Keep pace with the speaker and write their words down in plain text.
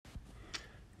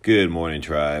Good morning,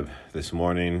 tribe. This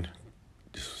morning,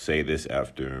 just say this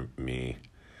after me.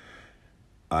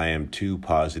 I am too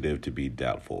positive to be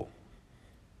doubtful,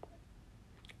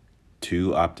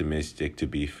 too optimistic to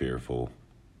be fearful,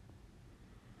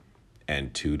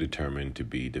 and too determined to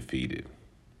be defeated.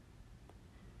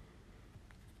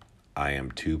 I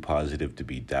am too positive to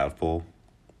be doubtful,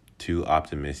 too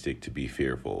optimistic to be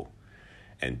fearful,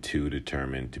 and too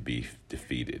determined to be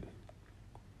defeated.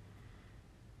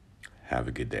 Have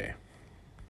a good day.